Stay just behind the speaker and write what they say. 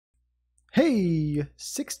Hey,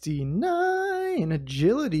 69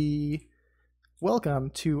 agility. Welcome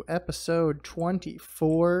to episode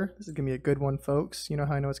 24. This is going to be a good one, folks. You know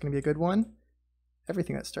how I know it's going to be a good one?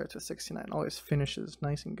 Everything that starts with 69 always finishes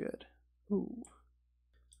nice and good. Ooh.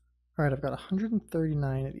 All right, I've got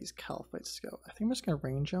 139 of these caliphites to go. I think I'm just going to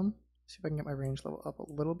range them. See if I can get my range level up a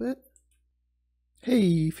little bit.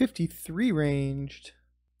 Hey, 53 ranged.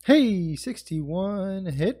 Hey, 61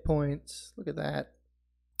 hit points. Look at that.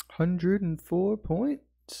 104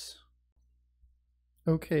 points.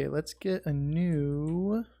 Okay, let's get a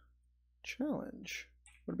new challenge.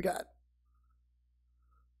 What do we got?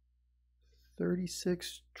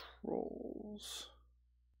 36 trolls.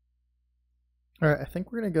 All right, I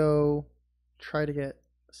think we're gonna go try to get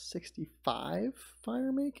 65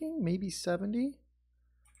 fire making, maybe 70.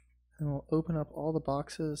 And we'll open up all the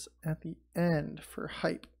boxes at the end for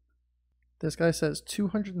hype. This guy says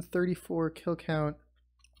 234 kill count.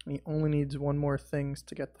 And he only needs one more things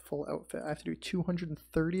to get the full outfit. I have to do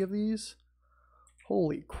 230 of these?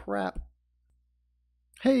 Holy crap.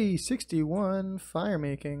 Hey, 61 fire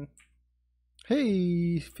making.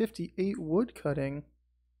 Hey, 58 wood cutting.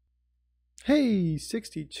 Hey,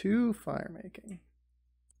 62 fire making.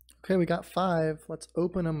 Okay, we got 5. Let's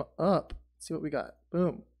open them up. See what we got.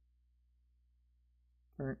 Boom.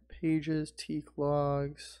 Burnt pages, teak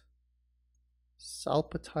logs,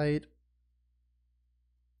 salpatite.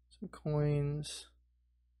 Some coins,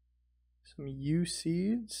 some yew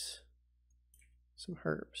seeds, some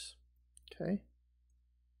herbs. Okay.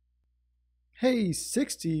 Hey,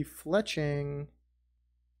 60 fletching.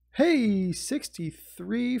 Hey,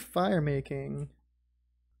 63 fire making.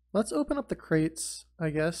 Let's open up the crates,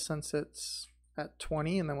 I guess, since it's at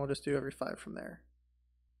 20, and then we'll just do every 5 from there.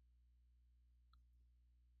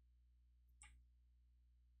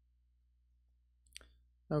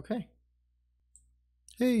 Okay.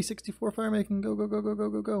 Hey, 64 fire making, go, go, go, go, go,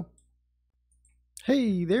 go, go.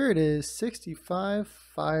 Hey, there it is, 65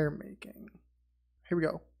 fire making. Here we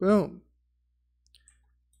go, boom.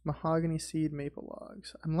 Mahogany seed, maple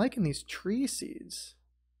logs. I'm liking these tree seeds.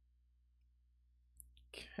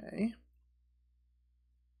 Okay.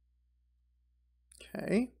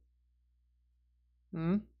 Okay.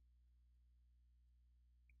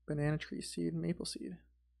 Banana tree seed, maple seed.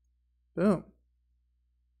 Boom.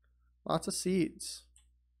 Lots of seeds.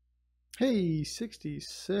 Hey,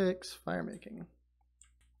 66 fire making.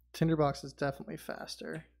 Tinderbox is definitely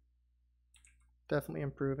faster. Definitely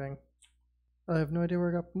improving. I have no idea where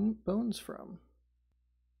I got bones from.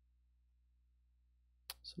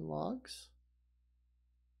 Some logs.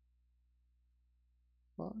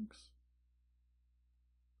 Logs.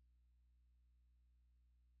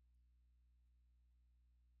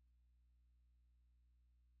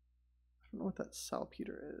 I don't know what that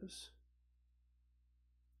saltpeter is.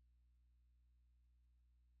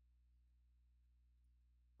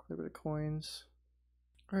 A bit of coins.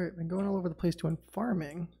 Alright, been going all over the place doing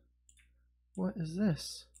farming. What is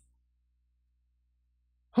this?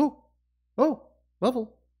 Oh! Oh!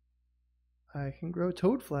 Level! I can grow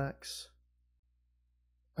toad flax.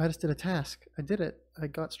 I just did a task. I did it. I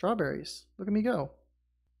got strawberries. Look at me go.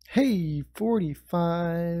 Hey!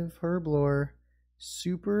 45 herblore.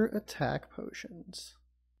 Super attack potions.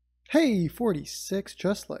 Hey! 46,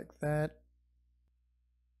 just like that.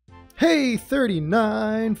 Hey,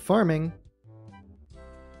 39 farming.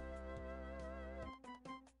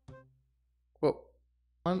 Whoa.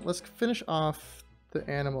 Let's finish off the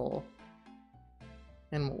animal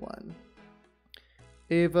one.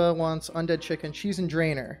 Ava wants undead chicken. She's in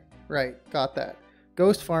Drainer. Right, got that.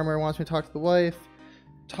 Ghost farmer wants me to talk to the wife.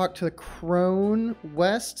 Talk to the crone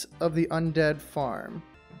west of the undead farm.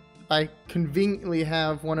 I conveniently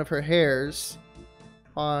have one of her hairs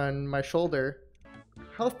on my shoulder.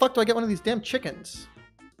 How the fuck do I get one of these damn chickens?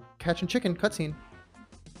 Catching chicken, cutscene.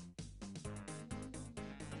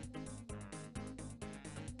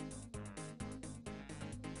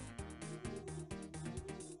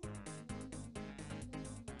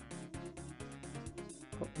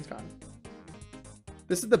 Oh, he's gone.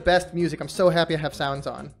 This is the best music. I'm so happy I have sounds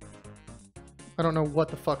on. I don't know what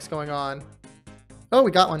the fuck's going on. Oh,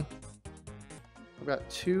 we got one. We've got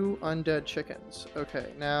 2 undead chickens.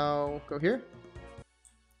 Okay, now go here.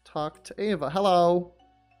 Talk to Ava. Hello.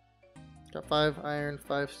 Got 5 iron,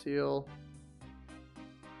 5 steel.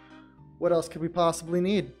 What else could we possibly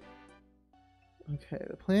need? Okay,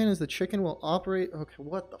 the plan is the chicken will operate. Okay,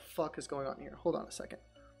 what the fuck is going on here? Hold on a second.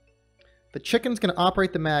 The chicken's going to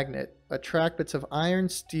operate the magnet, attract bits of iron,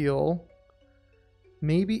 steel,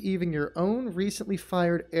 maybe even your own recently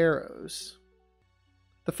fired arrows.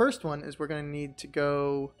 The first one is we're going to need to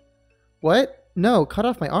go... What? No, cut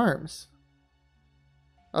off my arms.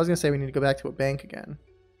 I was gonna say we need to go back to a bank again.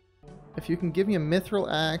 If you can give me a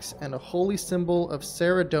mithril axe and a holy symbol of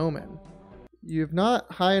Saradomin. You've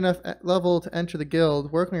not high enough level to enter the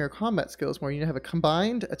guild. Work on your combat skills more. You need to have a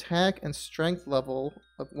combined attack and strength level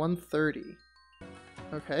of 130.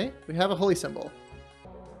 Okay, we have a holy symbol.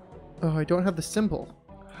 Oh, I don't have the symbol.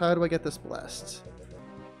 How do I get this blessed?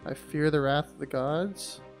 I fear the wrath of the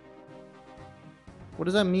gods. What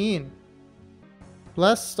does that mean?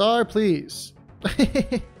 Blessed star, please.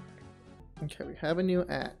 Okay, we have a new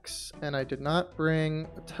axe, and I did not bring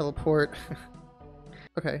a teleport.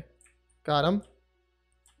 Okay, got him.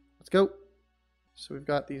 Let's go. So we've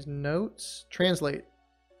got these notes. Translate.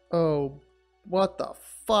 Oh, what the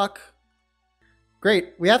fuck?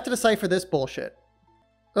 Great, we have to decipher this bullshit.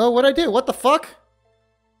 Oh, what'd I do? What the fuck?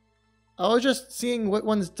 I was just seeing what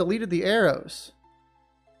ones deleted the arrows.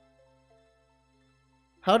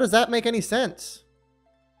 How does that make any sense?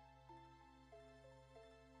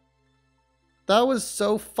 That was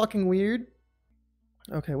so fucking weird.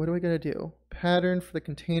 Okay, what do I gotta do? Pattern for the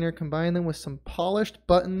container. Combine them with some polished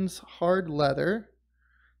buttons, hard leather.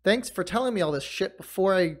 Thanks for telling me all this shit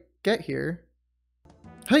before I get here.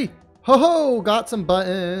 Hey! Ho ho! Got some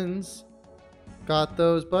buttons. Got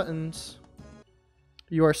those buttons.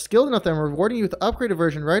 You are skilled enough that I'm rewarding you with the upgraded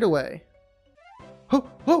version right away. Ho!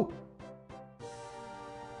 Ho!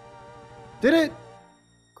 Did it!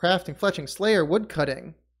 Crafting, fletching, slayer,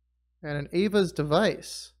 woodcutting. And an Ava's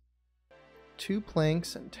device. 2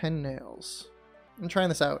 planks and 10 nails. I'm trying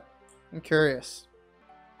this out. I'm curious.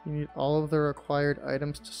 You need all of the required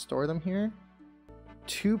items to store them here.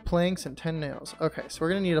 2 planks and 10 nails. Okay, so we're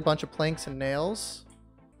gonna need a bunch of planks and nails.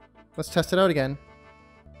 Let's test it out again.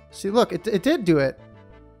 See, look, it did do it.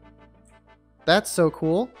 That's so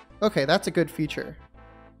cool. Okay, that's a good feature.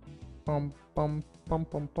 Bum, bum, bum,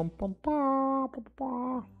 bum, bum, bum, bum, bum,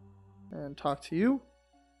 bum. And talk to you.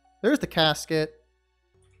 There's the casket.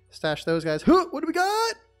 Stash those guys. Huh, what do we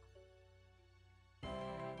got?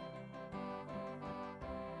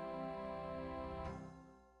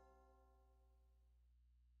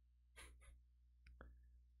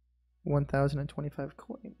 $1,025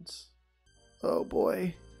 coins. Oh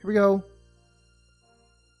boy. Here we go.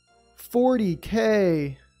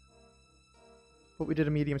 40K. But we did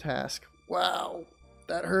a medium task. Wow.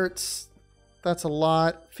 That hurts. That's a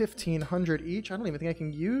lot. 1,500 each. I don't even think I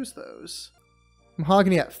can use those.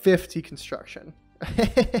 Mahogany at 50 construction.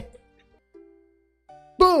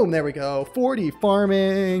 Boom! There we go. 40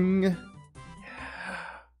 farming. Yeah.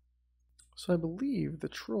 So I believe the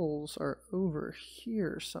trolls are over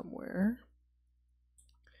here somewhere.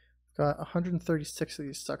 Got 136 of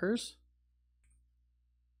these suckers.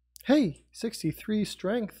 Hey, 63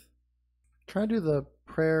 strength. Try to do the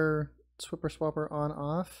prayer swipper swapper on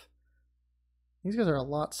off. These guys are a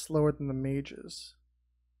lot slower than the mages.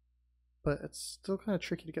 But it's still kind of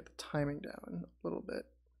tricky to get the timing down a little bit.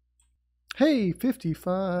 Hey,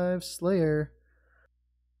 55 Slayer.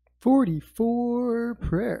 44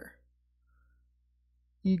 Prayer.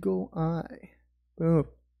 Eagle Eye. Boom.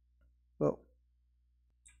 Whoa.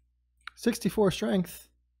 64 Strength.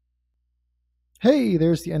 Hey,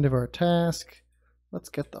 there's the end of our task. Let's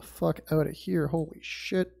get the fuck out of here. Holy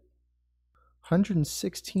shit.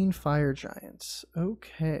 116 Fire Giants.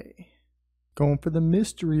 Okay. Going for the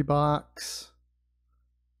mystery box.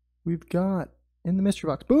 We've got in the mystery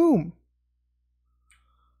box. Boom!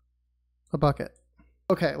 A bucket.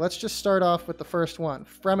 Okay, let's just start off with the first one.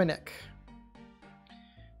 Fremenic.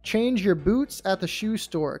 Change your boots at the shoe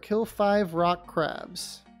store. Kill 5 rock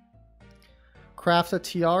crabs. Craft a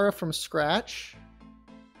tiara from scratch.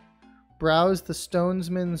 Browse the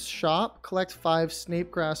stonesman's shop. Collect 5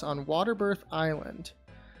 snapegrass on Waterbirth Island.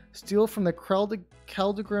 Steal from the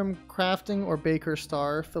Keldegrim crafting or baker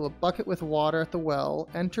star. Fill a bucket with water at the well.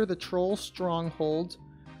 Enter the troll stronghold.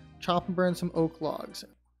 Chop and burn some oak logs.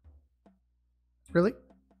 Really?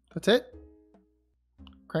 That's it?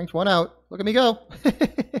 Cranked one out. Look at me go.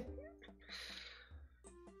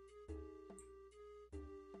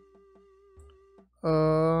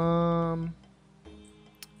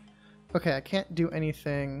 Okay, I can't do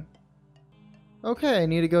anything. Okay, I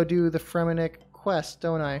need to go do the Fremenic quest,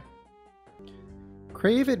 don't I?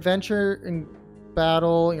 Crave adventure in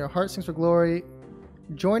battle, heart sings for glory.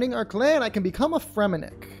 Joining our clan, I can become a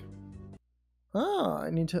Fremenic. Ah, I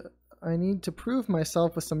need to prove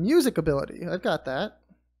myself with some music ability. I've got that.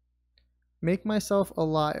 Make myself a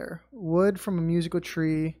lyre. Wood from a musical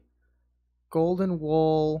tree. Golden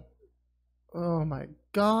wool. Oh my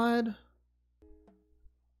god.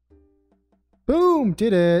 Boom!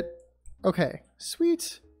 Did it! Okay,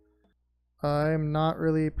 sweet. I'm not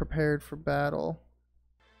really prepared for battle.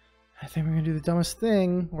 I think we're gonna do the dumbest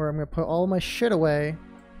thing where I'm gonna put all my shit away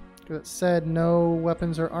because it said no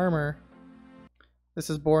weapons or armor. This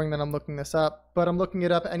is boring that I'm looking this up, but I'm looking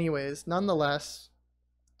it up anyways. Nonetheless,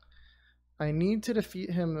 I need to defeat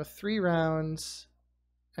him with 3 rounds,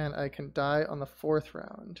 and I can die on the 4th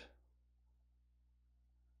round.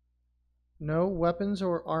 No weapons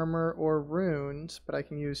or armor or runes, but I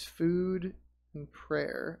can use food and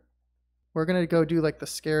prayer. We're gonna go do like the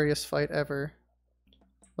scariest fight ever.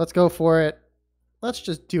 Let's go for it. Let's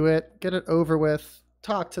just do it. Get it over with.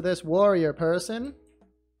 Talk to this warrior person.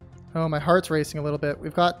 Oh, my heart's racing a little bit.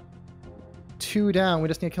 We've got 2 down. We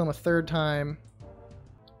just need to kill him a 3rd time.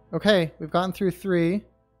 Okay, we've gotten through 3.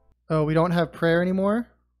 Oh, we don't have prayer anymore?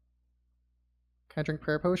 Can I drink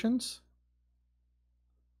prayer potions?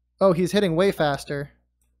 Oh, he's hitting way faster.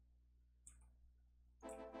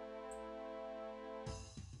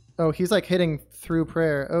 Oh, he's like hitting through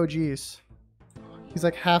prayer. Oh, geez. He's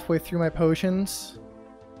like halfway through my potions.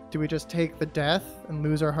 Do we just take the death and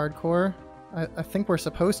lose our hardcore? I think we're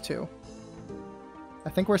supposed to. I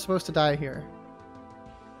think we're supposed to die here.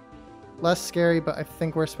 Less scary, but I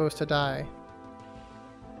think we're supposed to die.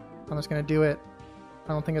 I'm just gonna do it. I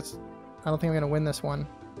don't think I'm gonna win this one.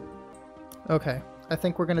 Okay. I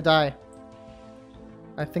think we're gonna die.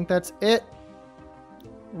 I think that's it.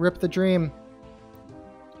 Rip the dream.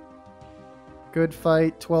 Good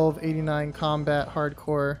fight, 1289 combat,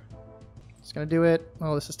 hardcore. Just gonna do it.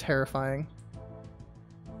 Oh, this is terrifying.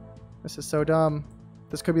 This is so dumb.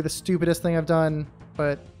 This could be the stupidest thing I've done,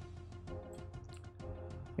 but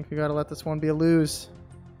I think we gotta let this one be a lose.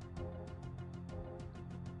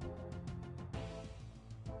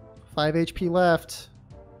 5 HP left.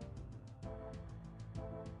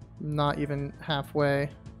 Not even halfway.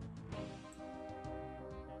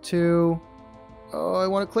 2. Oh, I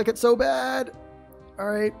want to click it so bad. All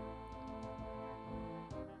right.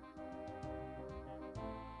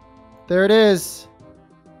 There it is.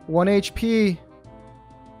 1 HP.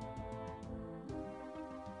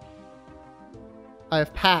 I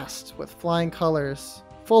have passed with flying colors.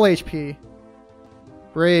 Full HP.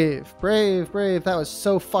 Brave, brave, brave. That was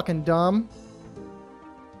so fucking dumb.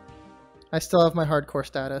 I still have my hardcore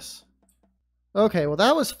status. Okay, well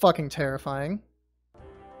that was fucking terrifying.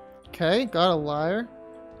 Okay, got a liar.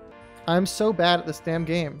 I'm so bad at this damn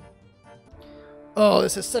game. Oh,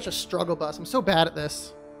 this is such a struggle bus. I'm so bad at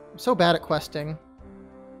this. I'm so bad at questing.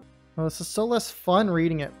 Well, this is so less fun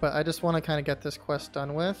reading it, but I just want to kind of get this quest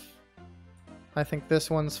done with. I think this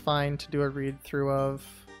one's fine to do a read through of.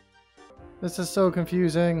 This is so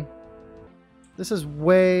confusing. This is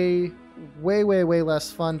way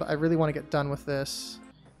less fun, but I really want to get done with this.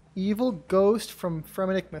 Evil ghost from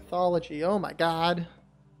Fremennik mythology. Oh my god.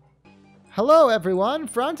 Hello everyone,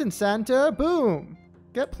 front and center, boom!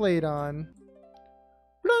 Get played on.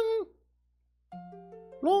 Bling!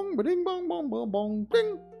 Long ba-ding bong bong bong bong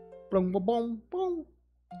bling! Bong bong bong bong!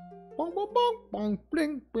 Bong bong bong bong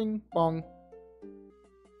bling bling bong!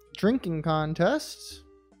 Drinking contests?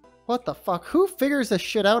 What the fuck? Who figures this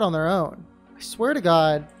shit out on their own? I swear to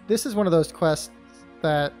god, this is one of those quests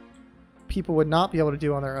that people would not be able to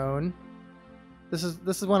do on their own. This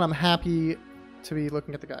is one I'm happy to be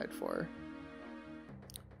looking at the guide for.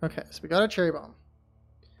 Okay, so we got a cherry bomb.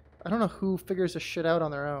 I don't know who figures this shit out on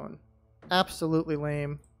their own. Absolutely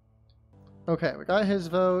lame. Okay, we got his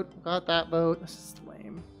vote, we got that vote. This is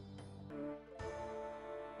lame.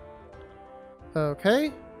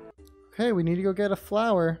 Okay. Okay, we need to go get a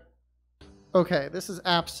flower. Okay, this is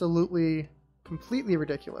absolutely, completely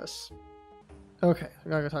ridiculous. Okay, we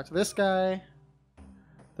gotta go talk to this guy.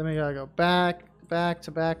 Then we gotta go back to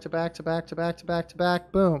back.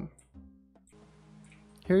 Boom.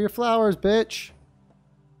 Here are your flowers, bitch.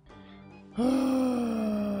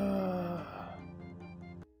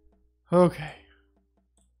 Okay.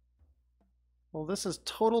 Well, this is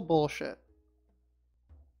total bullshit.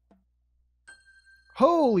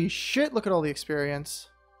 Holy shit, look at all the experience.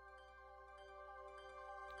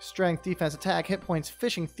 Strength, defense, attack, hit points,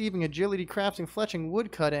 fishing, thieving, agility, crafting, fletching,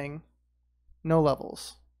 woodcutting. No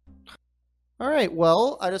levels. Alright,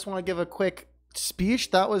 well, I just want to give a quick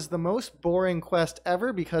speech. That was the most boring quest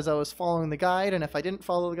ever because I was following the guide, and if I didn't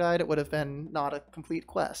follow the guide, it would have been not a complete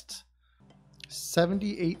quest.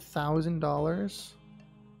 $78,000.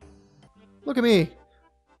 Look at me.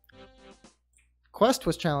 Quest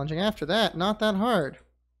was challenging after that, not that hard.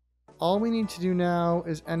 All we need to do now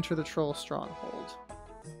is enter the troll stronghold.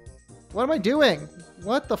 What am I doing?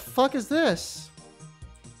 What the fuck is this?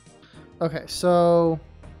 Okay, so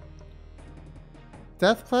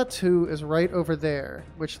Death Plateau is right over there,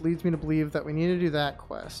 which leads me to believe that we need to do that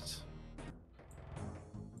quest.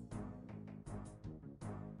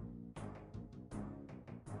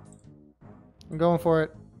 I'm going for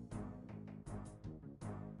it.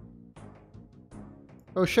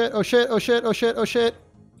 Oh shit, oh shit, oh shit, oh shit, oh shit.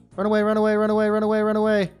 Run away, run away, run away, run away, run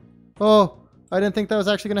away. Oh, I didn't think that was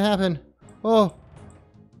actually going to happen. Oh.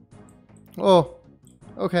 Oh.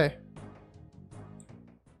 Okay.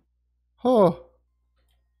 Oh.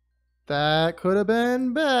 That could have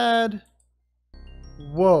been bad.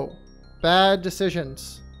 Whoa. Bad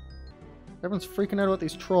decisions. Everyone's freaking out about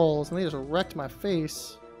these trolls, and they just wrecked my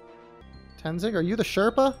face. Tenzing, are you the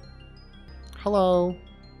Sherpa? Hello.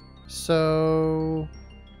 So,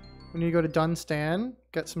 we need to go to Dunstan,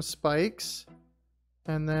 get some spikes,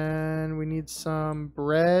 and then we need some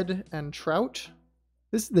bread and trout.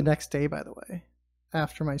 This is the next day, by the way,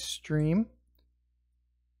 after my stream.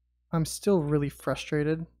 I'm still really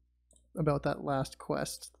frustrated about that last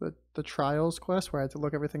quest, the trials quest where I had to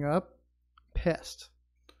look everything up. Pissed.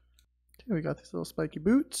 Okay, we got these little spiky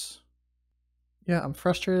boots. Yeah, I'm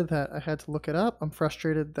frustrated that I had to look it up. I'm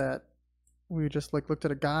frustrated that we just looked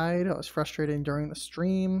at a guide. I was frustrated during the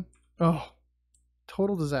stream. Oh,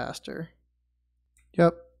 total disaster.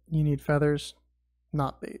 Yep, you need feathers,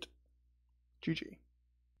 not bait. GG.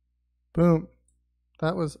 Boom.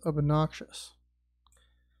 That was obnoxious.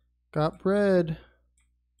 Got bread.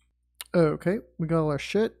 Okay, we got all our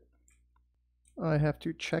shit. I have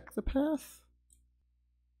to check the path.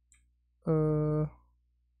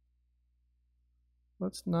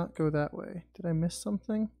 Let's not go that way. Did I miss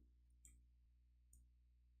something?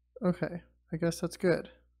 Okay, I guess that's good.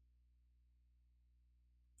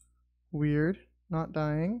 Weird. Not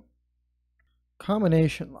dying.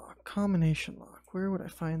 Combination lock. Combination lock. Where would I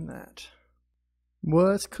find that?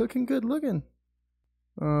 What's cooking good looking?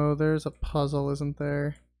 Oh, there's a puzzle, isn't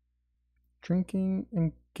there? Drinking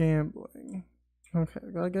and gambling. Okay,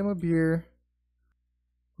 I gotta get him a beer.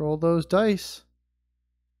 Roll those dice.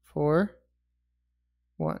 4,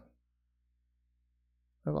 1.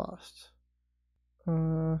 I lost.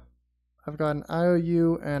 I've got an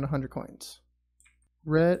IOU and 100 coins.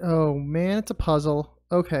 Red. Oh man, it's a puzzle.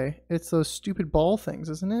 Okay, it's those stupid ball things,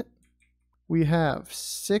 isn't it? We have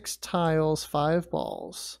 6 tiles, 5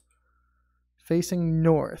 balls. Facing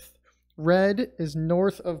north. Red is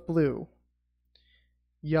north of blue.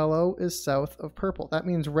 Yellow is south of purple. That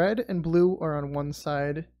means red and blue are on one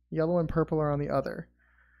side, yellow and purple are on the other.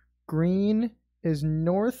 Green is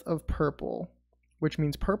north of purple, which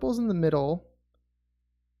means purple's in the middle.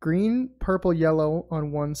 Green, purple, yellow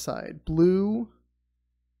on one side. Blue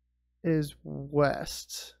is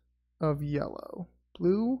west of yellow.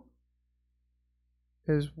 Blue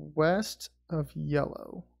is west of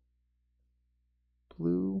yellow.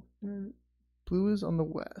 Blue is on the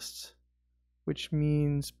west, which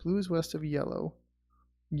means blue is west of yellow.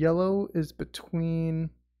 Yellow is between...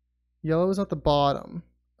 Yellow is at the bottom.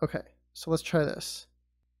 Okay, so let's try this.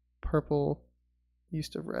 Purple,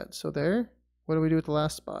 east of red. So there. What do we do with the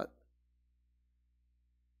last spot?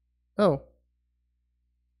 Oh.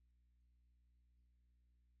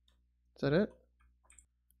 Is that it?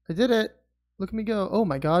 I did it. Look at me go. Oh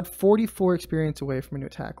my god, 44 experience away from a new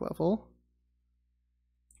attack level.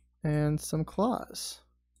 And some claws.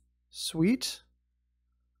 Sweet.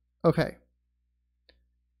 Okay.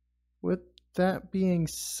 With that being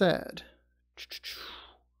said,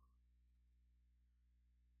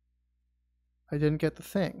 I didn't get the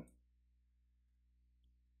thing.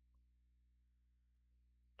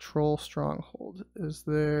 Troll Stronghold. Is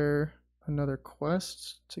there another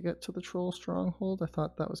quest to get to the Troll Stronghold? I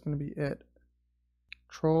thought that was going to be it.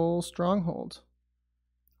 Troll Stronghold.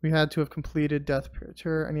 We had to have completed Death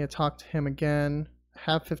Praetor. I need to talk to him again.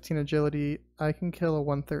 Have 15 agility. I can kill a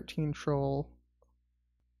 113 troll.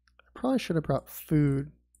 I probably should have brought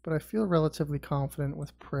food, but I feel relatively confident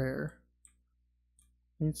with prayer.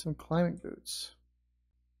 Need some climbing boots.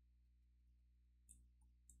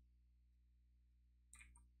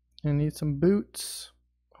 I need some boots.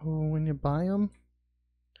 Oh, when you buy them?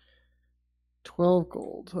 12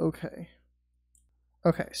 gold. Okay.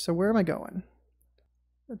 Okay, so where am I going?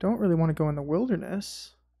 I don't really want to go in the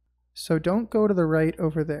wilderness. So don't go to the right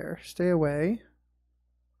over there. Stay away.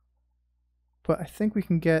 But I think we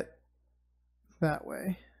can get that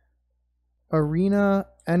way. Arena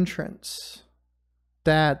entrance.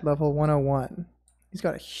 Dad, level 101. He's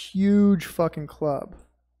got a huge fucking club.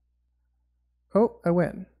 Oh, I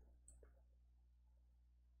win.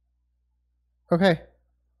 Okay.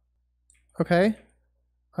 Okay.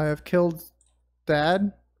 I have killed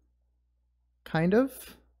Dad. Kind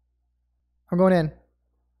of. I'm going in.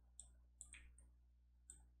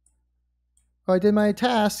 Oh, I did my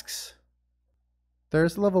tasks.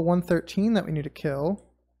 There's level 113 that we need to kill.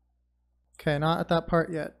 Okay, not at that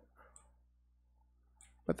part yet.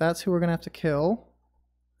 But that's who we're gonna have to kill.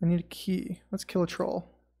 I need a key. Let's kill a troll.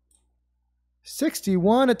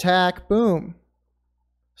 61 attack, boom.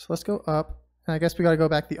 So let's go up. And I guess we gotta go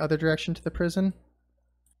back the other direction to the prison.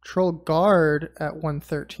 Troll guard at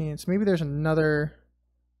 113. So maybe there's another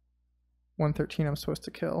 113 I'm supposed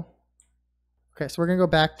to kill. Okay, so we're gonna go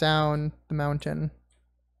back down the mountain.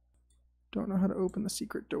 Don't know how to open the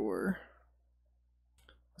secret door.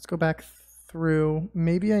 Let's go back through.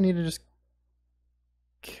 Maybe I need to just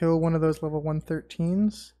kill one of those level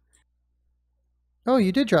 113s. Oh,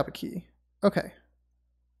 you did drop a key. Okay.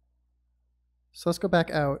 So let's go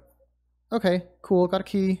back out. Okay, cool, got a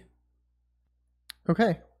key.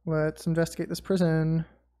 Okay, let's investigate this prison.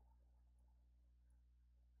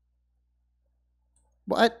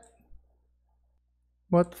 What?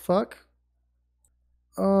 What the fuck?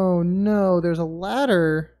 Oh no, there's a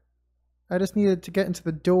ladder. I just needed to get into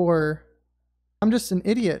the door. I'm just an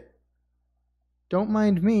idiot. Don't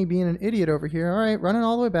mind me being an idiot over here. Alright, running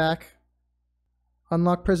all the way back.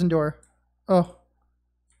 Unlock prison door. Oh.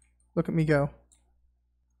 Look at me go.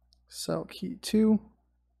 Cell key 2.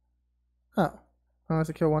 Oh. I have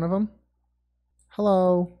to kill one of them.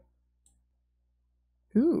 Hello.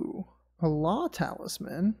 Ooh. A law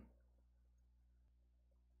talisman.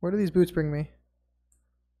 Where do these boots bring me?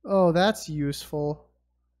 Oh, that's useful.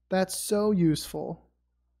 That's so useful.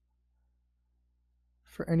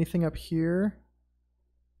 For anything up here.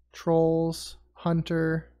 Trolls.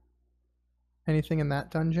 Hunter. Anything in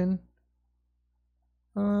that dungeon?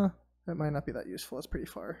 That might not be that useful. It's pretty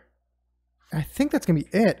far. I think that's going to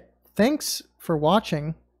be it. Thanks for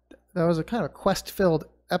watching. That was a kind of a quest-filled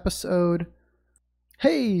episode.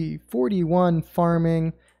 Hey, 41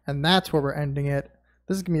 farming, and that's where we're ending it.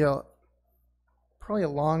 This is going to be probably a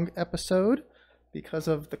long episode because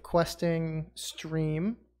of the questing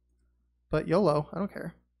stream, but YOLO, I don't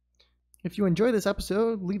care. If you enjoyed this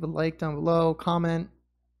episode, leave a like down below, comment,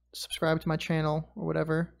 subscribe to my channel or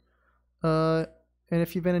whatever. And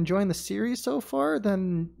if you've been enjoying the series so far,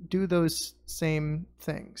 then do those same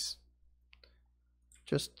things.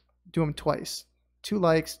 Just do them twice. 2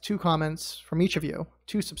 likes, 2 comments from each of you,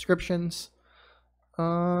 2 subscriptions.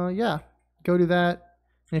 Yeah, go do that.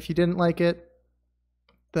 And if you didn't like it,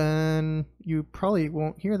 then you probably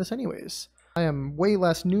won't hear this anyways. I am way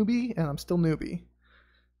less newbie, and I'm still newbie.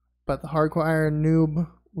 But the hardcore iron noob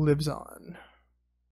lives on.